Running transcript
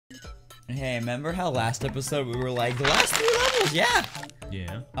Hey, remember how last episode we were like, the last 3 levels, yeah.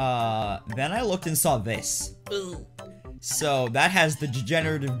 Yeah. Then I looked and saw this. So that has the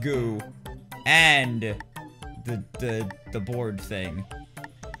degenerative goo and the board thing.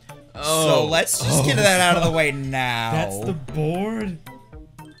 Oh. So let's just get that out of the way now. That's the board?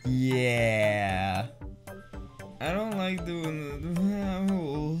 Yeah. I don't like doing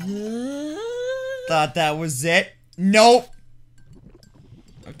the... Thought that was it. Nope.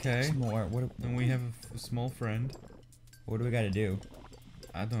 Okay. Some more. And we have a small friend. What do we gotta do?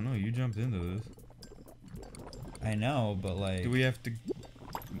 I don't know. You jumped into this. I know, but like... Do we have to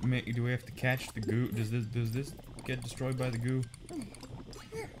catch the goo? Does this get destroyed by the goo?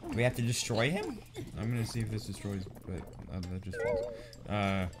 Do we have to destroy him? I'm gonna see if this destroys, but that just falls.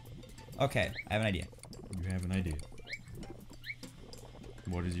 Okay, I have an idea. You have an idea.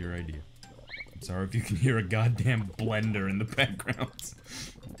 What is your idea? Sorry if you can hear a goddamn blender in the background.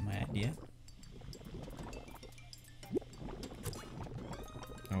 My idea?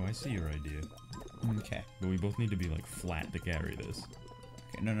 Oh, I see your idea. Okay. But we both need to be like flat to carry this.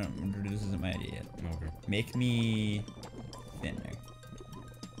 Okay, no, this isn't my idea yet. Okay. Make me thinner.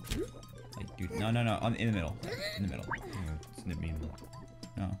 Like, dude, no, in the middle. In the middle. Yeah, snip me in the...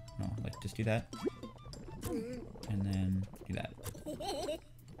 No, like, just do that. And then do that.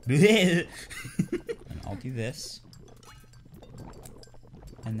 And I'll do this.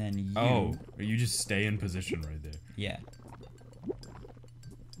 And then you... Oh, you just stay in position right there. Yeah.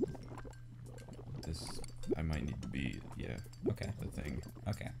 This... I might need to be... Yeah. Okay. The thing.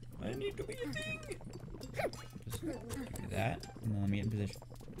 Okay. I need to be a thing. Just do that, and then let me get in position.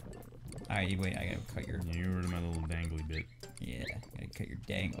 Alright, wait, I gotta cut your... You were my little dangly bit. Yeah, gotta cut your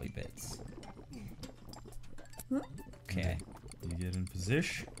dangly bits. Okay. You get in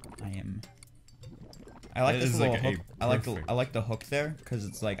position. I am... I like That this is little like hook. perfect. I like the hook there, because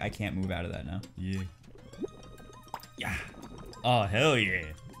it's like, I can't move out of that now. Yeah. Yeah. Oh, hell yeah.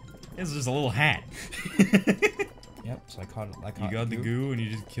 This is just a little hat. Yep, so I caught You got the goo and you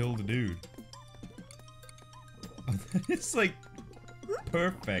just killed the dude. It's like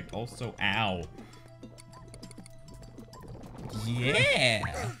perfect. Also, ow. Yeah!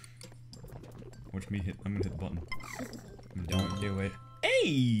 Watch me hit. I'm gonna hit the button. Don't do it.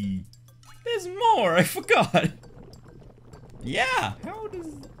 Hey! There's more! I forgot! Yeah! How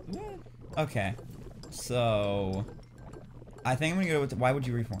does... What? Okay. So... I think I'm gonna go with... Why would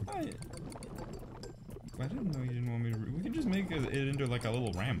you reform? I didn't know you didn't want me to... We can just make it into like a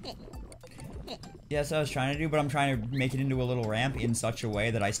little ramp. Yeah, that's what I was trying to do, but I'm trying to make it into a little ramp in such a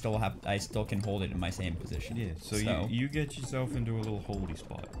way that I still can hold it in my same position. Yeah, so you get yourself into a little holding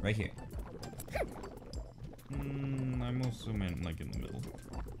spot. Right here. I'm also meant like in the middle.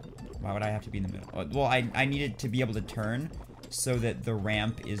 Why would I have to be in the middle? Well, I need it to be able to turn so that the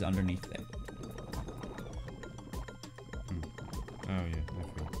ramp is underneath there. Oh yeah,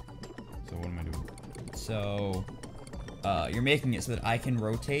 okay. So what am I doing? So, you're making it so that I can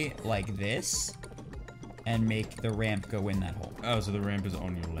rotate like this and make the ramp go in that hole. Oh, so the ramp is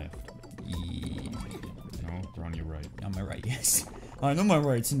on your left. Yeah. No, they're on your right. On my right, yes. I know my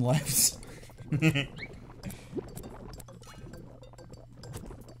rights and lefts.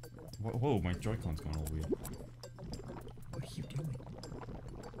 Whoa, my Joy-Con's gone all weird. What are you doing?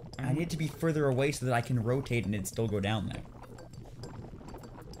 I need to be further away so that I can rotate and it still go down there.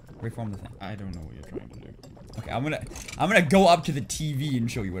 Reform the thing. I don't know what you're trying to do. Okay, I'm gonna go up to the TV and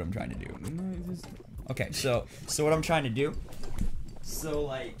show you what I'm trying to do. No, this... Okay, so what I'm trying to do. So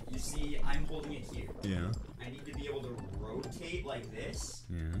like, you see, I'm holding it here. Yeah. I need to be able to rotate like this.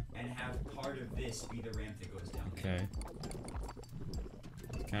 Yeah. And have part of this be the ramp that goes down. Okay.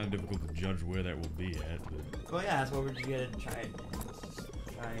 It's kind of difficult to judge where that will be at, but... Well, yeah, that's what we're just gonna try.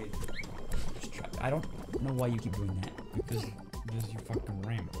 Just try. I don't know why you keep doing that. Because there's your fucking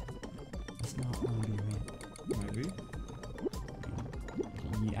ramp. That's not going to be a ramp. Might be.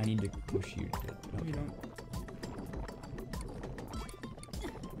 I need to push you. No, you don't.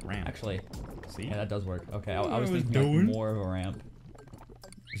 Ramp. Actually, See? yeah, that does work. Okay, I What was I was thinking like doing? more of a ramp.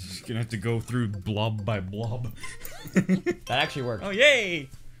 You're just gonna have to go through blob by blob. That actually worked. Oh, yay!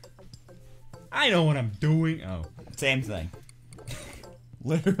 I know what I'm doing. Oh. Same thing.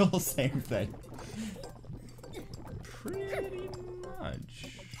 Literal same thing. Pretty much.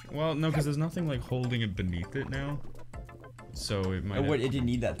 Well, no, because there's nothing like holding it beneath it now. So it might. It didn't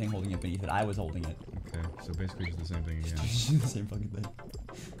need that thing holding it beneath it. I was holding it. Okay, so basically just the same thing again. The same fucking thing.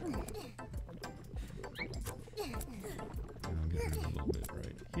 I'll get rid of a little bit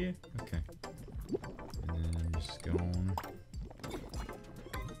right here. Okay. And then I'm just going.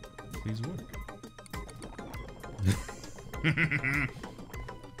 Please work.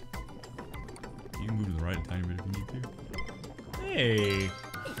 tiny bit if you need to. Hey.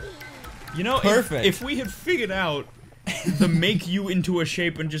 You know, Perfect. If we had figured out to make you into a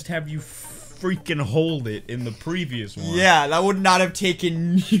shape and just have you freaking hold it in the previous one. Yeah, that would not have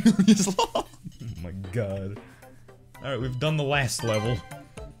taken nearly as long. Oh my god. Alright, we've done the last level.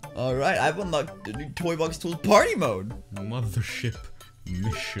 Alright, I've unlocked the new Toy Box Tools party mode. Mothership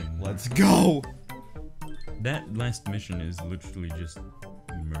mission. Let's go. That last mission is literally just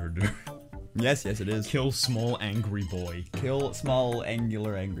murder. Yes, it is. Kill small angry boy. Kill small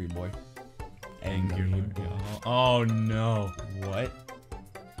angular angry boy. Angular. Oh no. What?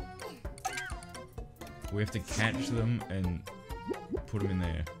 We have to catch them and put them in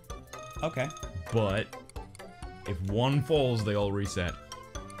there. Okay. But if one falls, they all reset.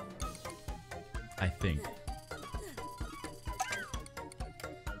 I think.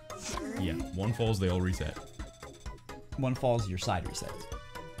 Yeah, one falls, they all reset. One falls, your side resets.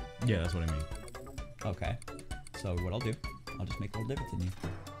 Yeah, that's what I mean. Okay. So what I'll do, I'll just make little divots in you.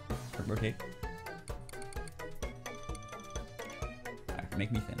 Rotate. Alright,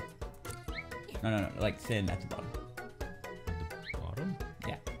 make me thin. No, like thin at the bottom. At the bottom?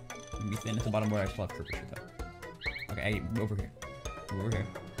 Yeah. Make me thin at the bottom where I still have curvature though. Okay, over here. Move over here.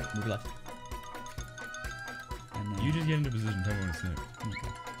 Move left. And then... You just get into position, tell me when to snip.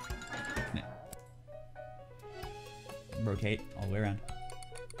 Okay. Snip. Rotate all the way around.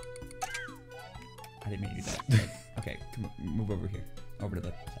 I didn't mean to do that. Okay, come on, move over here. Over to the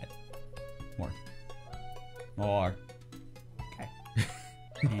side. More. More. Okay.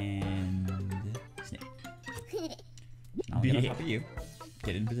 And snip. I'll get on top of you.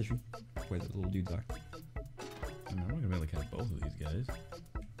 Get in position where the little dudes are. I'm not gonna be able to catch both of these guys.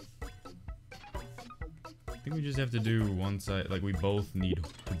 I think we just have to do one side, like we both need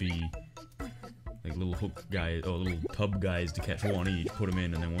to be like little hook guys, or little tub guys to catch one each, put them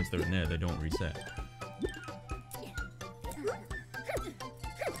in, and then once they're in there, they don't reset.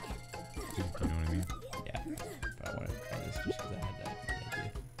 You know what I mean? Yeah. But I want to try this just because I had that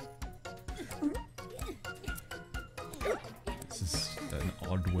idea. This is an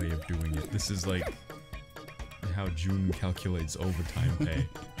odd way of doing it. This is like how June calculates overtime pay.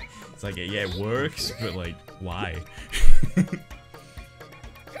 It's like, yeah, it works, but like, why?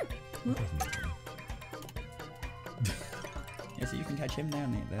 Yeah, so you can catch him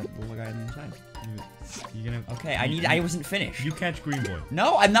down there, that little guy on the other side. You gonna? Okay, I wasn't finished. You catch Green Boy.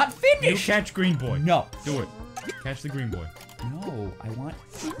 No, I'm not You finished! catch Green Boy. No. Do it. Catch the Green Boy. No, I want...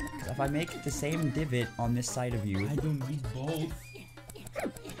 If I make the same divot on this side of you... I don't need both.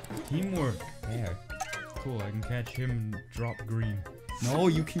 Teamwork. There. Cool, I can catch him and drop green. No,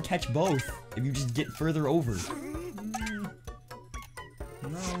 you can catch both if you just get further over.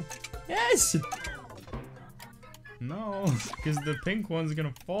 No. Yes! No, because the pink one's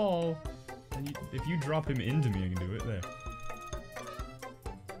gonna fall. And if you drop him into me, I can do it. There.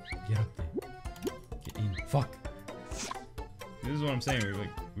 Get up there. Get in. Fuck. This is what I'm saying.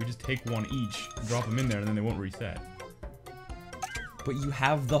 We just take one each, drop them in there, and then they won't reset. But you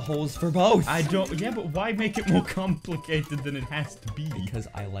have the holes for both. I don't. Yeah, but why make it more complicated than it has to be? Because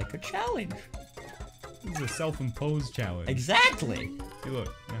I like a challenge. This is a self-imposed challenge. Exactly. Hey,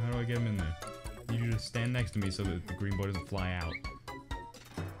 look. Now how do I get him in there? You just stand next to me so that the green boy doesn't fly out.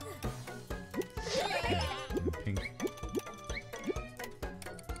 Yeah, and the pink.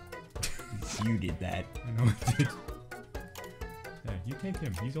 You did that. I know I did. Yeah, you take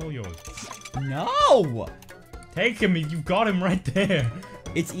him. He's all yours. No! Take him. You've got him right there.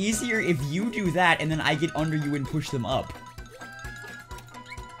 It's easier if you do that and then I get under you and push them up.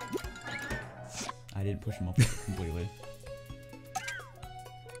 I didn't push them up completely.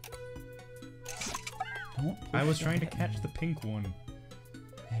 Don't push I was them trying to at catch me. the pink one.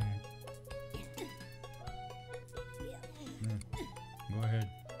 There. Go ahead.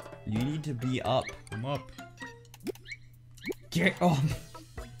 You need to be up. I'm up. Get oh.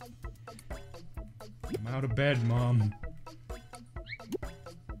 I'm out of bed, Mom.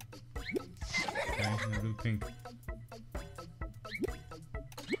 Okay, now do the pink.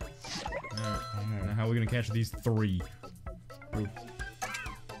 Alright, now how are we gonna catch these three? Ooh.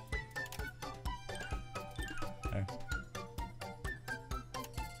 There.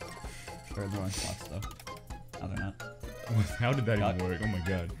 They're in the wrong spots though. No, they're not. How did that Duck. even work? Oh my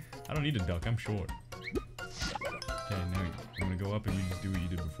god. I don't need a duck, I'm short. Okay, now I'm gonna go up and you just do what you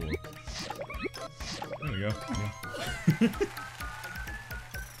did before. There we go. Yeah.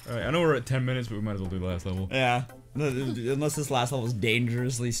 Alright, I know we're at 10 minutes, but we might as well do the last level. Yeah. Unless this last level is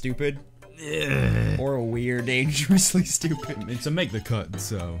dangerously stupid. Or weird, dangerously stupid. It's a make the cut,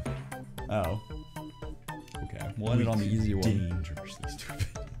 so. Oh. Okay. We'll end it on the easy one. Dangerously stupid.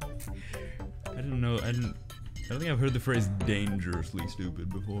 I didn't know. I don't think I've heard the phrase dangerously stupid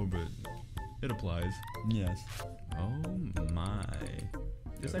before, but it applies. Yes. Oh my.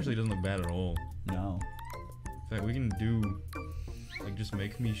 This actually doesn't look bad at all. No. In fact, we can do, like, just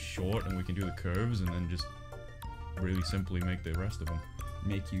make me short and we can do the curves and then just really simply make the rest of them.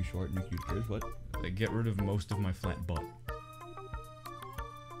 Make you short, make you curves, what? Like, get rid of most of my flat butt.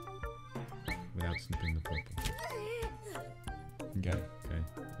 Without snipping the purple. Okay. Okay,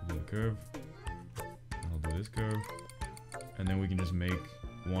 I'll do the curve. I'll do this curve. And then we can just make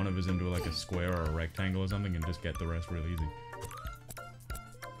one of us into like a square or a rectangle or something and just get the rest real easy.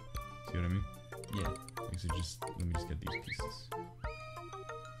 See what I mean? Yeah. Okay, so just, let me just get these pieces.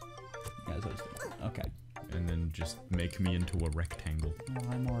 Yeah, that's what I was thinking. Okay. And then just make me into a rectangle. Well,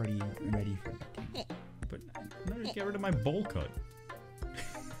 I'm already ready for it. But no, just get rid of my bowl cut.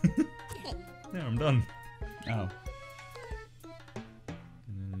 Yeah, I'm done. Oh.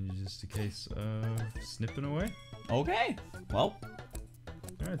 And then just a case of snipping away. Okay. Well,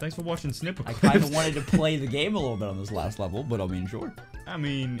 Alright, thanks for watching Snipperclips. I kind of wanted to play the game a little bit on this last level, but I mean, sure. I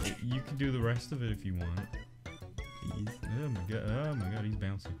mean, you can do the rest of it if you want. Please. Oh my god, he's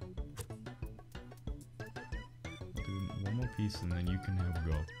bouncy. I'll do one more piece and then you can have a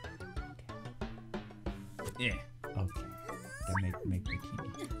go. Yeah. Okay. Then make me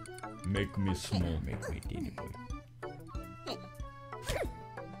teeny. Make me small. Make me teeny boy.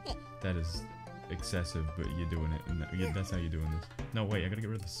 That is excessive, but you're doing it. And that's how you're doing this. No, wait, I gotta get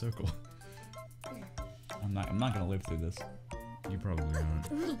rid of the circle. I'm not gonna live through this. You probably aren't.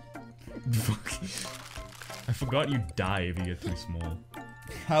 Fuck. I forgot you die if you get too small.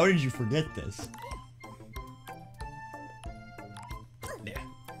 How did you forget this? Yeah.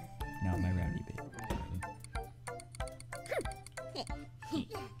 Now my roundy bit.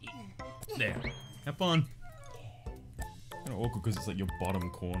 There. Have fun. Kind of awkward because it's like your bottom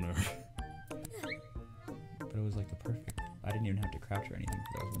corner. But it was like the perfect. I didn't even have to crouch or anything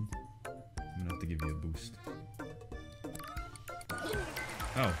for those ones. I'm gonna have to give you a boost.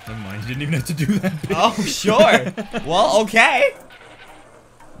 Oh, never mind. You didn't even have to do that. Oh, sure. Well, okay.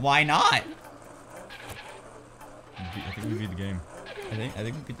 Why not? I think we beat the game. I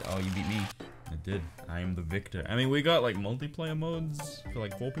think we could. Oh, you beat me. I did. I am the victor. I mean, we got like multiplayer modes for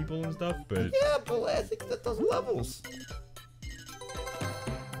like 4 people and stuff, but Yeah, but I think that does levels.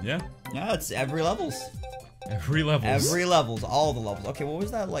 yeah, Yeah, it's every levels. every level. Every levels, all the levels. Okay, what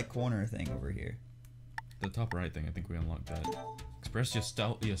was that like corner thing over here? The top right thing. I think we unlocked that. Express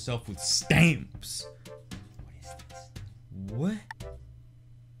yourself with stamps. What is this? What?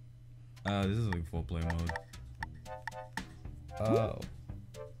 This is like 4-player mode. Oh.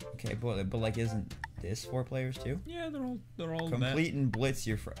 Okay, but like, isn't this 4 players too? Yeah, they're all Complete and blitz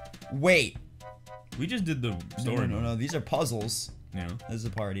your friend. Wait. that. We just did the story. No. These are puzzles. Yeah. This is a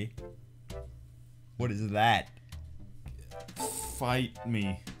party. What is that? Fight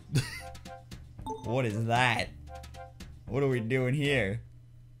me. What is that? What are we doing here?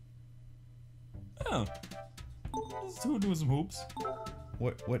 Oh. Let's go do some hoops.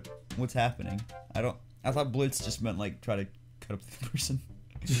 What's happening? I thought blitz just meant like try to cut up the person.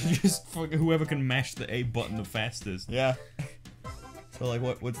 Just fucking whoever can mash the A button the fastest. Yeah. So like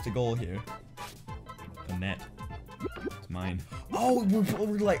what's the goal here? The net. It's mine. Oh,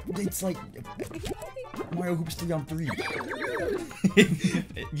 we're like, it's like Mario Hoops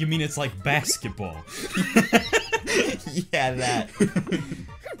 3-on-3. You mean it's like basketball? Yeah, that.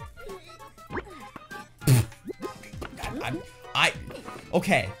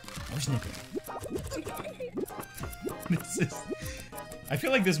 Okay. Where's Nipping? I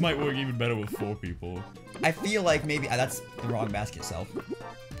feel like this might work even better with 4 people. I feel like maybe that's the wrong basket self.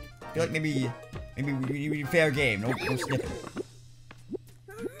 I feel like maybe we fair game. No snipping.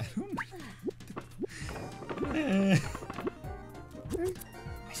 I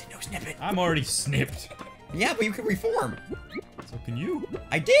said no snipping. I'm already snipped. Yeah, but you can reform. So can you?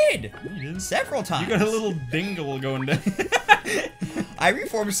 I did. No, you didn't. Several times. You got a little dingle going down. I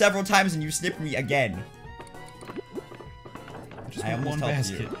reformed several times and you snipped me again. I want one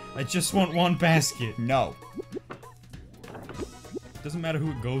basket. I just want one basket. No. Doesn't matter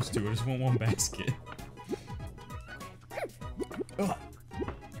who it goes to. I just want one basket. Ugh.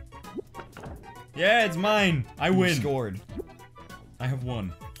 Yeah, it's mine. I win. You scored. I have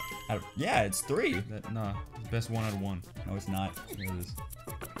 1. Yeah, it's 3. Nah, it's best 1 out of 1. No, it's not. There it is.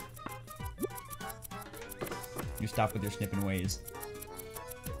 You stop with your snipping ways.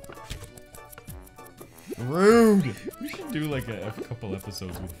 Rude. We should do like a couple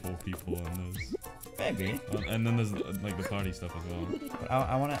episodes with 4 people on those. Maybe. And then there's like the party stuff as well. But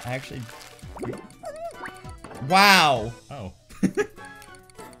I want to actually. Wow. Oh.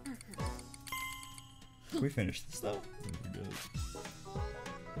 Can we finish this though?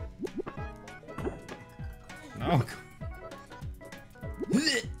 No.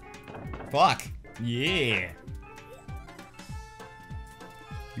 Fuck. Yeah.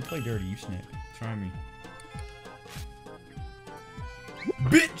 You play dirty, you snip. Try me.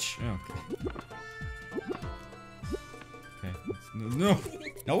 Bitch! Okay. Okay. No.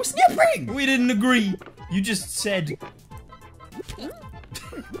 No snipping! We didn't agree. You just said.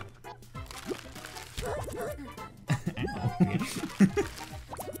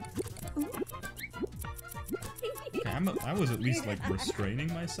 I was at least like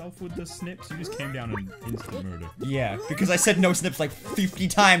restraining myself with the snips. You just came down and instant murder. Yeah, because I said no snips like 50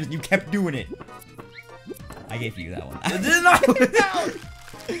 times and you kept doing it. I gave you that one. I did not.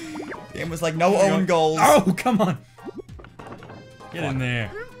 The game was like no own goals. Oh, come on. Get in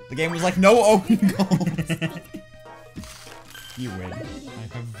there. The game was like no own goals. You win.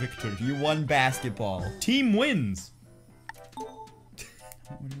 I have victory. You won basketball. Team wins.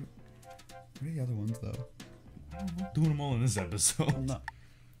 What are the other ones though? Doing them all in this episode. No.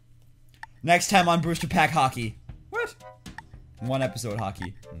 Next time on BoosterPack Hockey. What? One episode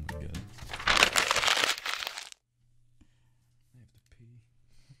hockey. Oh my god. I have to pee.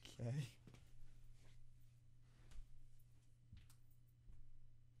 Okay.